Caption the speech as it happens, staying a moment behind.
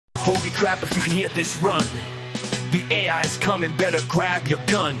Holy crap, if you can hear this, run. The AI is coming, better grab your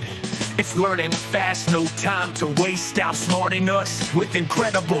gun. It's learning fast, no time to waste, outsmarting us with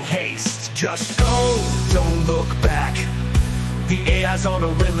incredible haste. Just go, don't look back. The AI's on a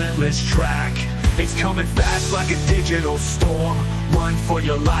relentless track. It's coming fast like a digital storm. Run for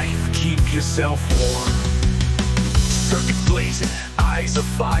your life, keep yourself warm. Circuits blazing, eyes of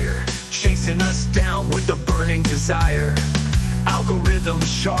fire, chasing us down with a burning desire. Algorithm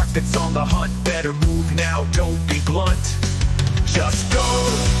shark that's on the hunt, better move now, don't be blunt. Just go,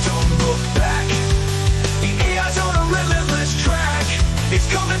 don't look back. The AI's on a relentless track.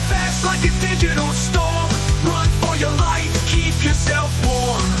 It's coming fast like a digital storm. Run for your life, keep yourself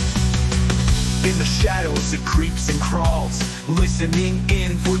warm. In the shadows it creeps and crawls, listening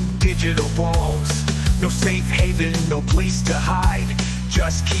in for digital walls. No safe haven, no place to hide.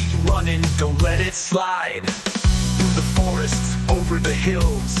 Just keep running, don't let it slide. Through the forests, over the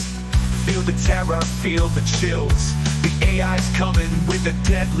hills, feel the terror, feel the chills. The AI's coming with a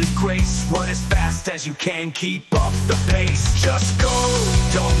deadly grace. Run as fast as you can, keep up the pace. Just go,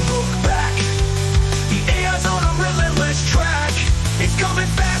 don't look back. The AI's on a relentless track. It's coming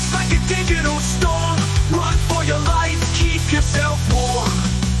fast like a digital storm. Run for your life, keep yourself warm.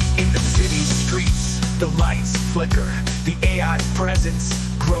 In the city streets, the lights flicker. The AI's presence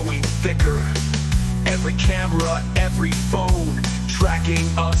growing thicker. Every camera, every phone, tracking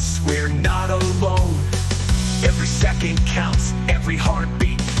us, we're not alone. Every second counts, every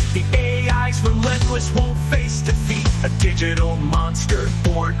heartbeat. The AI's relentless, won't face defeat. A digital monster,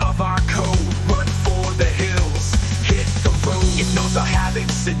 born of our code. Run for the hills, hit the road. It knows our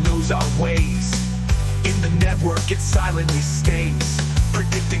habits, it knows our ways. In the network, it silently stays.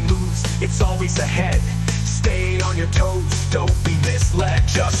 Predicting moves, it's always ahead. Stay on your toes, don't be misled.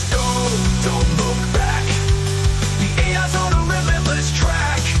 Just go, don't look back. The AI's on a relentless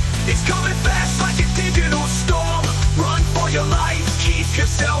track. It's coming fast like a digital storm. Run for your life, keep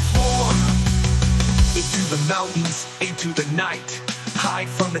yourself warm. Into the mountains, into the night. Hide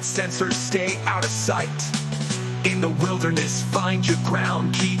from its sensors, stay out of sight. In the wilderness, find your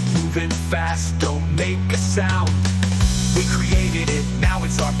ground. Keep moving fast, don't make a sound. We created it, now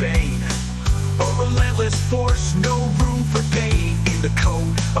it's our bane. A relentless force, no room for pain. In the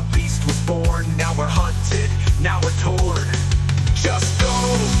code, a beast was born. Now we're hunted, now we're torn. Just go,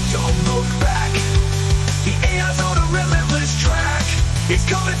 don't look back. The AI's on a relentless track. It's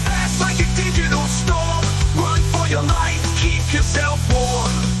coming fast like a digital storm. Run for your life, keep yourself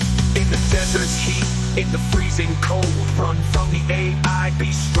warm. In the desert's heat, in the freezing cold, run from the AI,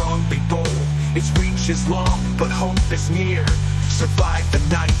 be strong, be bold. Its reach is long, but hope is near. Survive the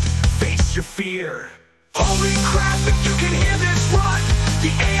night, face your fear. Holy crap, if you can hear this, run.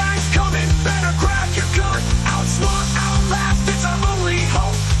 The AI's coming, better grab your gun. Outsmart, outlast, it's our only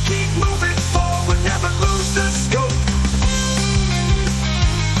hope. Keep moving forward, never lose the scope.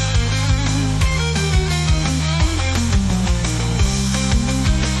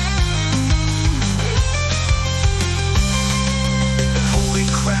 Holy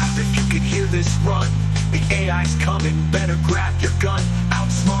crap, if you can hear this, run. The AI's coming, better grab your gun.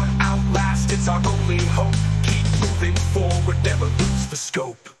 Outsmart, outlast, it's our only